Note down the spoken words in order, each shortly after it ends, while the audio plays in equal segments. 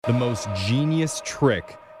The most genius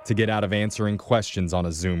trick to get out of answering questions on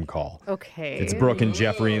a Zoom call. Okay. It's Brooke and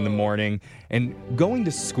Jeffrey in the morning. And going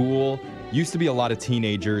to school used to be a lot of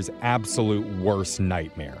teenagers' absolute worst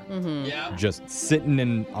nightmare. Mm-hmm. Yeah. Just sitting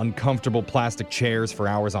in uncomfortable plastic chairs for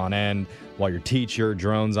hours on end while your teacher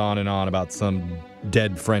drones on and on about some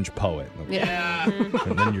dead French poet. Yeah.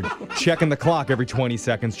 And then you're checking the clock every 20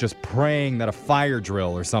 seconds, just praying that a fire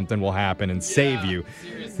drill or something will happen and save you.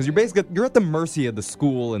 Because you're at the mercy of the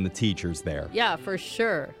school and the teachers there. Yeah, for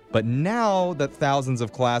sure. But now that thousands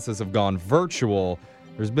of classes have gone virtual,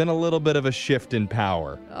 there's been a little bit of a shift in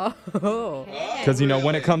power. Oh. Because,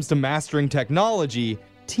 when it comes to mastering technology,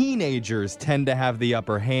 teenagers tend to have the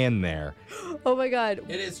upper hand there. Oh my God.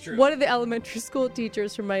 It is true. One of the elementary school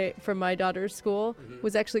teachers from my daughter's school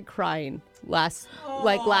was actually crying last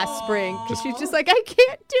spring because she's just like, I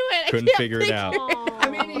can't do it. Couldn't figure it out. I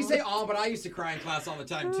mean, you say, but I used to cry in class all the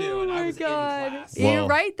time, too, and I was in class. Well- You're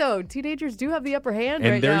right, though. Teenagers do have the upper hand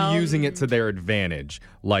And right they're now. using it to their advantage.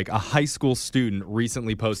 Like a high school student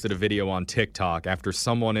recently posted a video on TikTok after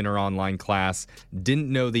someone in her online class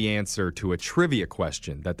didn't know the answer to a trivia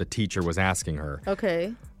question that the teacher was asking her.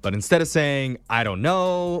 Okay. But instead of saying, I don't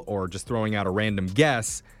know, or just throwing out a random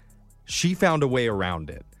guess, she found a way around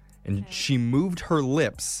it. And she moved her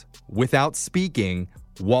lips without speaking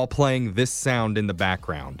while playing this sound in the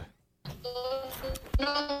background.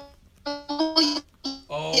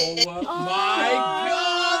 Oh my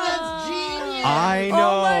God, that's genius! I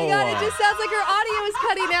know. Oh my God, it just sounds like her audio is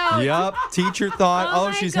cutting out. Yep. Teacher thought, Oh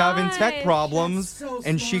my she's having tech gosh. problems, That's so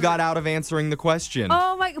and she smart. got out of answering the question.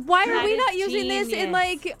 Oh my, why are That we is not using this in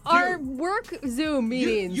genius. our work Zoom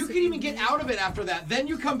meetings? You can even get out of it after that. Then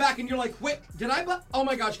you come back and you're like, wait, did I? Oh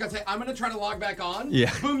my gosh, gotta say, I'm gonna try to log back on.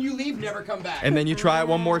 Yeah. Boom, you leave, never come back. And then you try it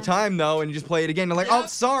one more time, though, and you just play it again. You're like, Yeah. oh,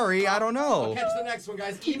 sorry, I don't I'll know. catch the next one,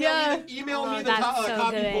 guys. Yeah. Email me the that's so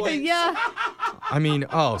copy good. points. Yeah. I mean,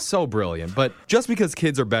 so brilliant. But just because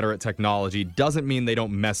kids are better at technology doesn't mean they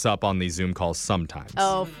don't mess up on these Zoom calls sometimes.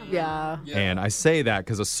 Oh, yeah. And I say that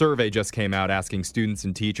because a survey just came out asking students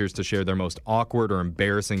and teachers to share their most awkward or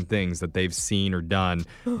embarrassing things that they've seen or done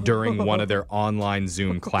during one of their online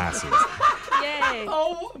Zoom classes. Yay.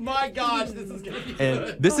 Oh my gosh, this is gonna be And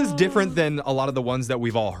good. this is different than a lot of the ones that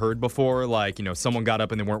we've all heard before, like, someone got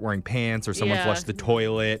up and they weren't wearing pants, or someone Yeah. flushed the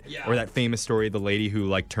toilet, Yeah. or that famous story of the lady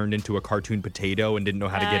who, turned into a cartoon potato and didn't know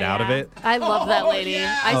how to get out of yeah. it. I love that lady.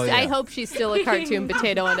 yeah. I hope she's still a cartoon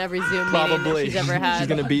potato on every Zoom meeting that Probably. she's ever had. She's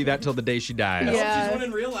going to be that till the day she dies. Yeah. She's one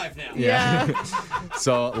in real life now. Yeah.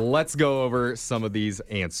 So let's go over some of these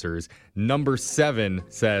answers. Number 7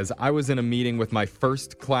 says, I was in a meeting with my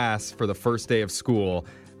first class for the first day of school.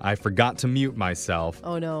 I forgot to mute myself.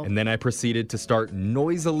 Oh, no. And then I proceeded to start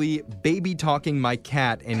noisily baby talking my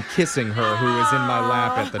cat and kissing her who was in my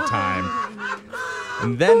lap at the time.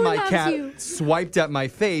 And then Who my loves cat you? swiped at my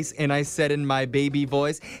face and I said in my baby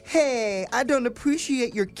voice, "Hey, I don't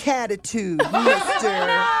appreciate your catitude,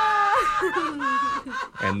 mister."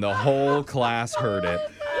 And the whole class heard it.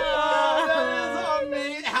 Oh, that is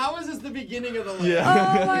amazing. How is this the beginning of the list?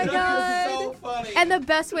 Yeah. Oh, my That God. is so funny. And the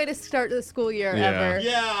best way to start the school year Yeah. ever.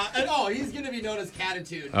 Yeah, and he's gonna be known as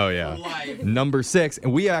Catitude. Oh, yeah. For life. Number 6,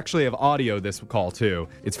 and we actually have audio this call too.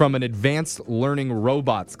 It's from an advanced learning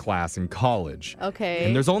robots class in college. Okay.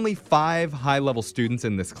 And there's only 5 high-level students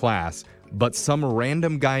in this class, but some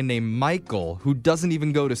random guy named Michael, who doesn't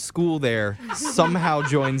even go to school there, somehow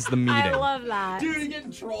joins the meeting. I love that. Dude, you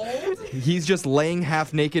getting trolled? He's just laying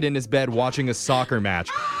half naked in his bed watching a soccer match,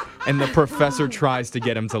 and the professor tries to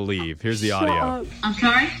get him to leave. Here's the audio. I'm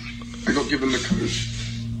sorry? I go give him the code.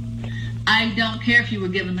 I don't care if you were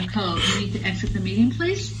given the code. You need to exit the meeting,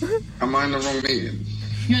 please. Am I in the wrong meeting?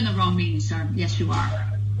 You're in the wrong meeting, sir. Yes, you are.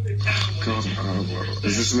 God,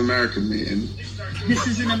 is this an American meeting? This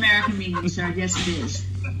is an American meeting, sir. Yes, it is.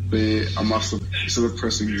 I must have, instead of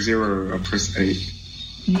pressing 0, I pressed 8.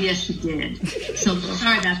 Yes, you did. So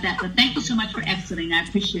sorry about that, but thank you so much for exiting. I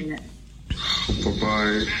appreciate it.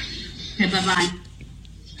 Bye-bye. Okay, bye-bye.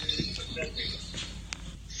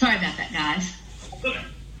 Sorry about that, guys. What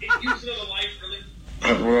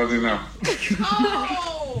do I do now?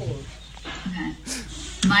 Oh! Okay.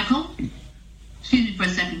 Michael? Excuse me for a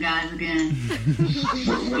second, guys, again.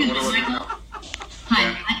 What do I do now?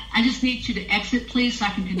 Hi, I just need you to exit, please, so I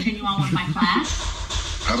can continue on with my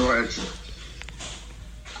class. How do I exit?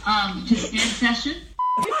 Just end session.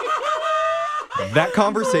 That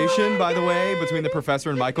conversation, by the way, between the professor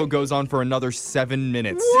and Michael goes on for another 7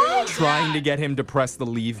 minutes, trying to get him to press the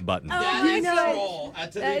leave button. That is troll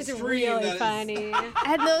to the That is extreme. really That is- funny.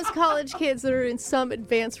 And those college kids that are in some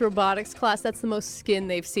advanced robotics class, that's the most skin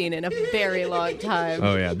they've seen in a very long time.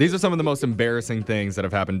 Oh, yeah. These are some of the most embarrassing things that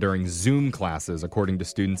have happened during Zoom classes, according to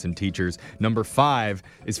students and teachers. Number 5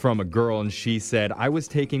 is from a girl, and she said, I was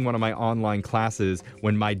taking one of my online classes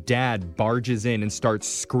when my dad barges in and starts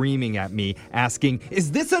screaming at me, asking,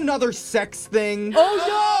 is this another sex thing? Oh,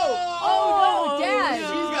 no! Oh, no, Dad! She's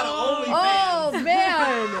got an OnlyFans. Oh,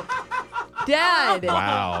 man! Dad!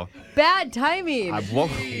 Wow. Bad timing.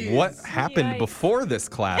 What happened before this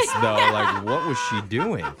class, though? Like, what was she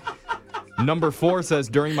doing? Number 4 says,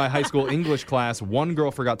 during my high school English class, one girl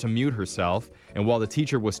forgot to mute herself, and while the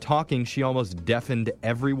teacher was talking, she almost deafened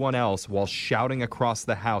everyone else while shouting across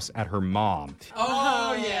the house at her mom.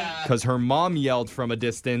 Oh, yeah. Because her mom yelled from a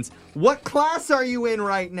distance, what class are you in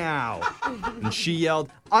right now? And she yelled,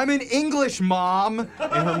 I'm in English, Mom. And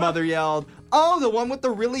her mother yelled, oh, the one with the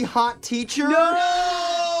really hot teacher?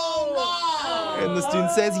 Oh, Mom. And the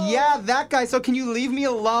student says, yeah, that guy, so can you leave me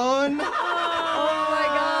alone? Oh, my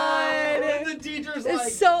God. And the teacher's like,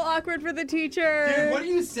 It's so awkward for the teacher. dude, what do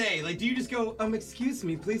you say? Like, do you just go, excuse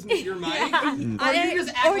me, please mute your mic? Or do you just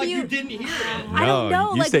act or like you- you didn't hear it? I don't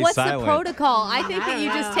know. you Like, stay what's silent. the protocol? I think that you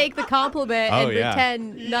just take the compliment Oh, and yeah.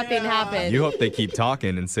 pretend nothing happened. You hope they keep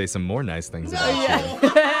talking and say some more nice things about you.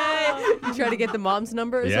 You try to get the mom's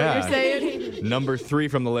number, is Yeah. what you're saying? Number 3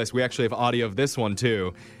 from the list, we actually have audio of this one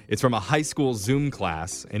too. It's from a high school Zoom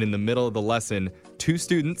class, and in the middle of the lesson, 2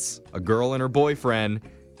 students, a girl and her boyfriend,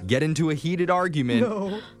 get into a heated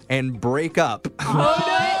argument and break up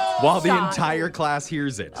while the entire class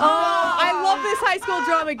hears it. Oh, I love this high school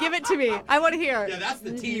drama. Give it to me. I want to hear. Yeah, that's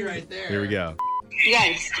the tea right there. Here we go. You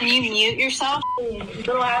guys, can you mute yourself?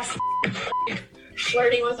 Little ass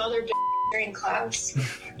flirting with other during class.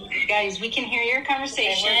 Guys, we can hear your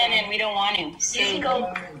conversation and we don't want to. You So can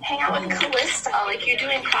go hang out with Callista like you do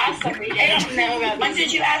in class every day. When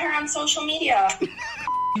did you add her on social media?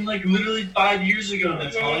 Like literally 5 years ago,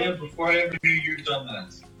 Natalia, before I ever knew your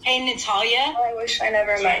dumbass. hey, Natalia. Oh, I wish I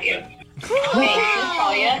never met you. Hey,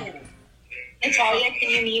 Natalia. Natalia, can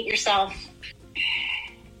you mute yourself?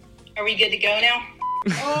 Are we good to go now?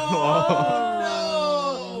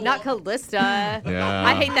 Not Callista. Yeah.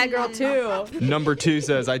 I hate that girl too. Number 2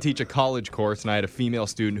 says, I teach a college course, and I had a female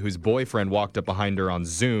student whose boyfriend walked up behind her on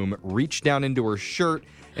Zoom, reached down into her shirt,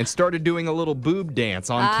 and started doing a little boob dance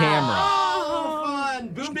on camera. Oh, fun.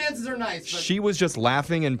 Boob dances are nice. But She was just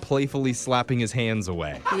laughing and playfully slapping his hands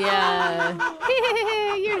away. Yeah.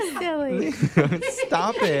 You're silly.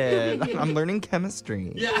 Stop it. I'm learning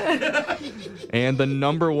chemistry. yeah. And the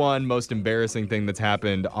number 1 most embarrassing thing that's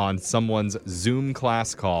happened on someone's Zoom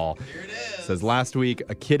class call Here it is. says, last week,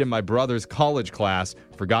 a kid in my brother's college class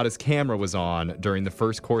forgot his camera was on during the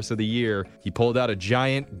first course of the year. He pulled out a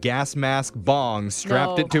giant gas mask bong,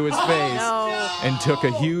 strapped No. it to his face, No. and took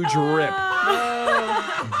a huge rip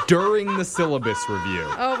during the syllabus review.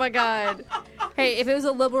 Oh my God. Hey, if it was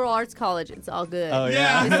a liberal arts college, it's all good. Oh,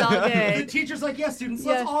 Yeah. It's all The good. teacher's like, yes, students,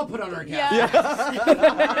 Yeah. let's all put on our caps. Yeah.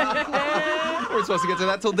 We're supposed to get to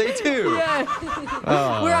that till day 2.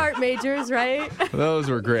 Oh. We're art majors, right? Those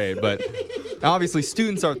were great, but obviously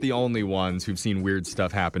students aren't the only ones who've seen weird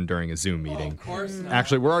stuff happen during a Zoom meeting. Of course not.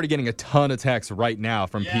 Actually, we're already getting a ton of texts right now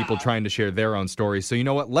from Yeah. people trying to share their own stories. So you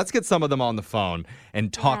know what? Let's get some of them on the phone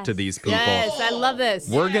and talk to these people. Yes, I love this.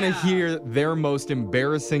 We're going to hear their most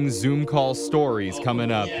embarrassing Zoom call stories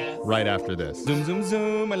coming up right after this. Zoom, zoom,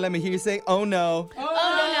 zoom, and let me hear you say, oh no.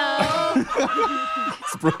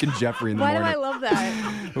 It's Brooke and Jeffrey in the Why do morning. I love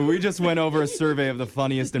that? We just went over a survey of the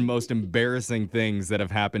funniest and most embarrassing things that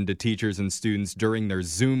have happened to teachers and students during their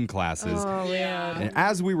Zoom classes. Oh, man. And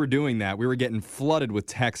as we were doing that, we were getting flooded with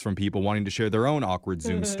texts from people wanting to share their own awkward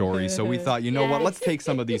Zoom stories. So we thought, you know what, let's take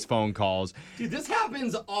some of these phone calls. Dude, this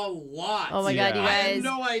happens a lot. Oh my God, you Yeah. I had guys.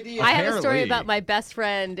 no idea. I have a story Apparently. about my best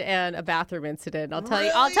friend and a bathroom incident. I'll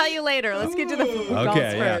tell you later. Let's get to the phone calls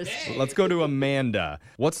Okay, yeah. first. Let's go to Amanda.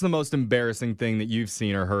 What's the most embarrassing thing that you've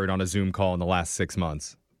seen or heard on a Zoom call in the last 6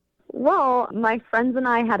 months? Well, my friends and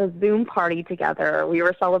I had a Zoom party together. We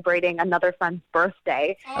were celebrating another friend's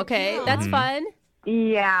birthday. Okay, that's fun.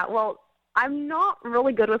 Yeah, well, I'm not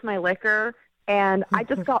really good with my liquor, and I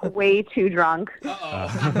just got way too drunk.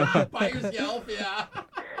 Uh-oh. By yourself, yeah.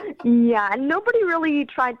 Yeah, and nobody really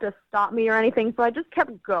tried to stop me or anything, so I just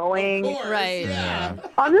kept going. Of course, Right. Yeah.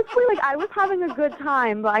 Honestly, like, I was having a good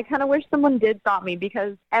time, but I kind of wish someone did stop me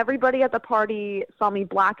because everybody at the party saw me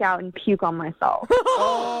black out and puke on myself.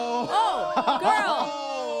 Oh,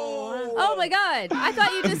 girl. Oh my God. I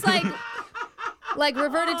thought you just like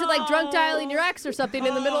reverted to like drunk dialing your ex or something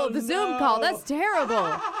in the middle of the Zoom call. That's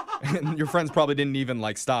terrible. And your friends probably didn't even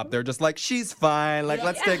like stop. They're just like, she's fine. Like,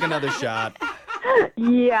 let's take another shot.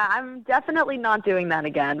 Yeah, I'm definitely not doing that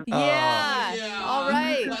again. Yeah. All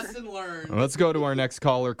right. Lesson learned. Let's go to our next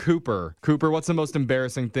caller, Cooper. Cooper, what's the most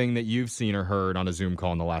embarrassing thing that you've seen or heard on a Zoom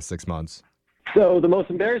call in the last 6 months? So the most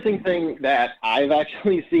embarrassing thing that I've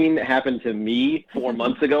actually seen happen to me 4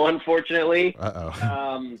 months ago, unfortunately.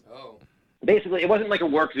 Basically, it wasn't like a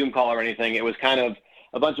work Zoom call or anything. It was kind of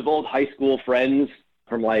a bunch of old high school friends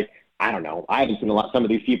from like, I don't know. I haven't seen some of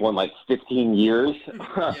these people in like 15 years.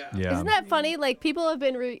 Yeah. Isn't that funny? Like, people have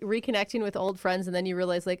been reconnecting with old friends, and then you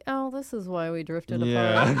realize, like, oh, this is why we drifted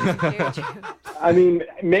apart. I mean,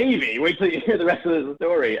 maybe. Wait till you hear the rest of the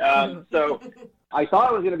story. So I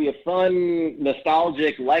thought it was going to be a fun,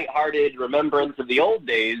 nostalgic, lighthearted remembrance of the old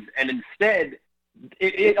days, and instead,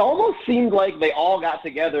 it almost seemed like they all got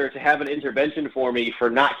together to have an intervention for me for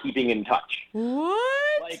not keeping in touch.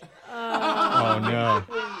 What? Like, Oh, no.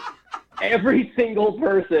 every single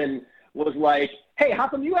person was like, hey, how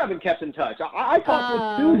come you haven't kept in touch? I talked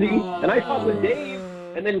with Susie, and I talked with Dave,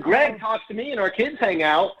 and then Greg talks to me, and our kids hang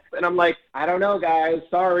out. And I'm like, I don't know, guys.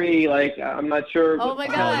 Sorry. Like, I'm not sure. Oh, my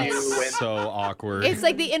gosh. So awkward. It's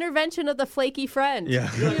like the intervention of the flaky friend.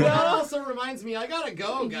 Yeah. You know? That also reminds me, I gotta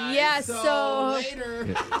go, guys. Yeah, so later.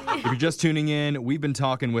 If you're just tuning in, we've been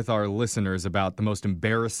talking with our listeners about the most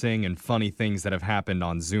embarrassing and funny things that have happened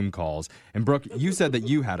on Zoom calls. And Brooke, you said that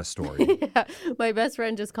you had a story. Yeah. My best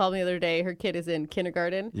friend just called me the other day. Her kid is in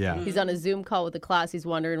kindergarten. Yeah. He's on a Zoom call with the class. He's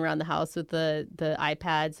wandering around the house with the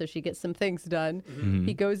iPad so she gets some things done. Mm-hmm.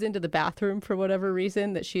 He goes into the bathroom for whatever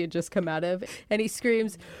reason that she had just come out of, and he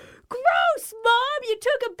screams, "Gross, Mom! You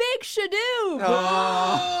took a big shadoob!"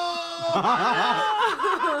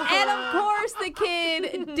 And of course, the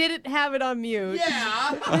kid didn't have it on mute.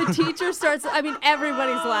 Yeah. The teacher starts,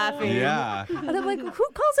 everybody's laughing. Yeah. And I'm like, who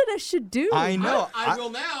calls it a shadoob? I know. I will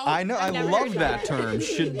now. I know. I love that term,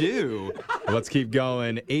 shadoo. Let's keep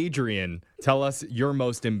going. Adrian, tell us your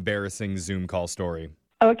most embarrassing Zoom call story.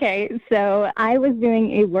 Okay, so I was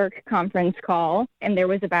doing a work conference call, and there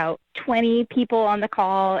was about 20 people on the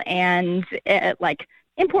call, and like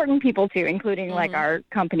important people too, including like our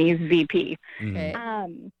company's VP. Okay.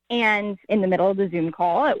 And in the middle of the Zoom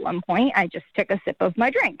call, at one point, I just took a sip of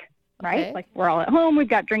my drink. Right? Okay. Like, we're all at home, we've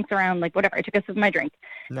got drinks around, like whatever. I took a sip of my drink.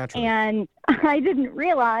 Naturally. And I didn't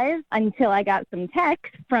realize until I got some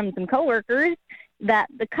text from some coworkers that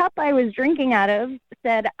the cup I was drinking out of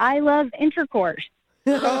said, "I love intercourse."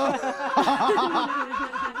 Oh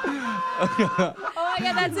my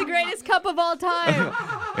God, that's the greatest cup of all time.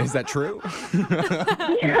 Is that true?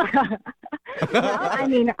 Yeah. Well, I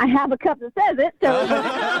mean, I have a cup that says it, so.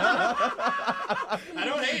 I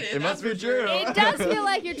don't hate it. It must be true. It does feel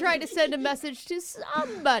like you're trying to send a message to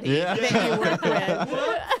somebody Yeah. that you work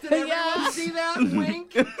with. Did everyone see that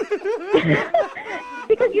wink?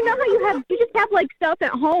 Because you know how you just have like stuff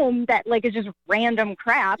at home that like is just random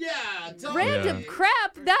crap. Yeah. Random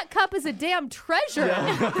crap. That cup is a damn treasure.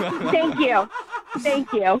 Thank you.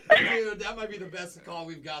 Thank you. Dude, that might be the best call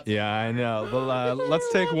we've got. Yeah, I know. Well,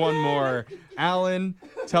 let's take one more. Alan,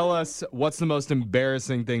 tell us what's the most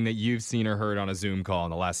embarrassing thing that you've seen or heard on a Zoom call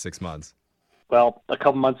in the last 6 months? Well, a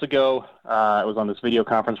couple months ago, I was on this video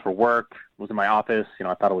conference for work. It was in my office. You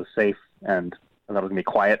know, I thought it was safe, and I thought it was going to be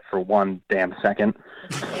quiet for one damn second.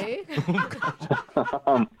 Okay.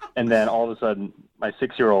 And then all of a sudden, my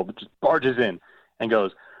 6-year-old just barges in and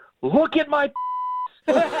goes, "Look at my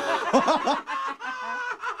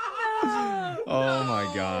Oh, my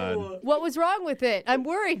God. What was wrong with it? I'm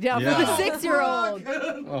worried now for the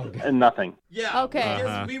 6-year-old. And nothing. Yeah. Okay.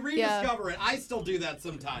 Here's- we rediscover it. I still do that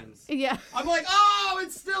sometimes. Yeah. I'm like, oh,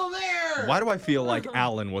 it's still there. Why do I feel like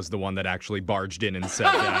Alan was the one that actually barged in and said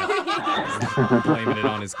that? Blaming it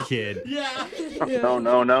on his kid. Yeah.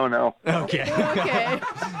 No. Okay. Okay.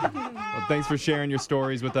 Well, thanks for sharing your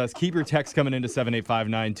stories with us. Keep your text coming into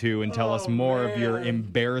 78592 and tell us more of your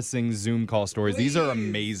embarrassing Zoom call stories. These are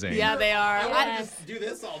amazing. Yeah, they are. I want to just do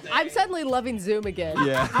this all day. I'm suddenly loving Zoom again.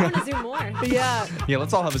 Yeah. I want to Zoom more. Yeah. Yeah,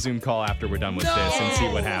 let's all have a Zoom call after we're done with this and see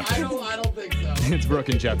what happens. I don't think so. It's Brooke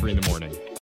and Jeffrey in the morning.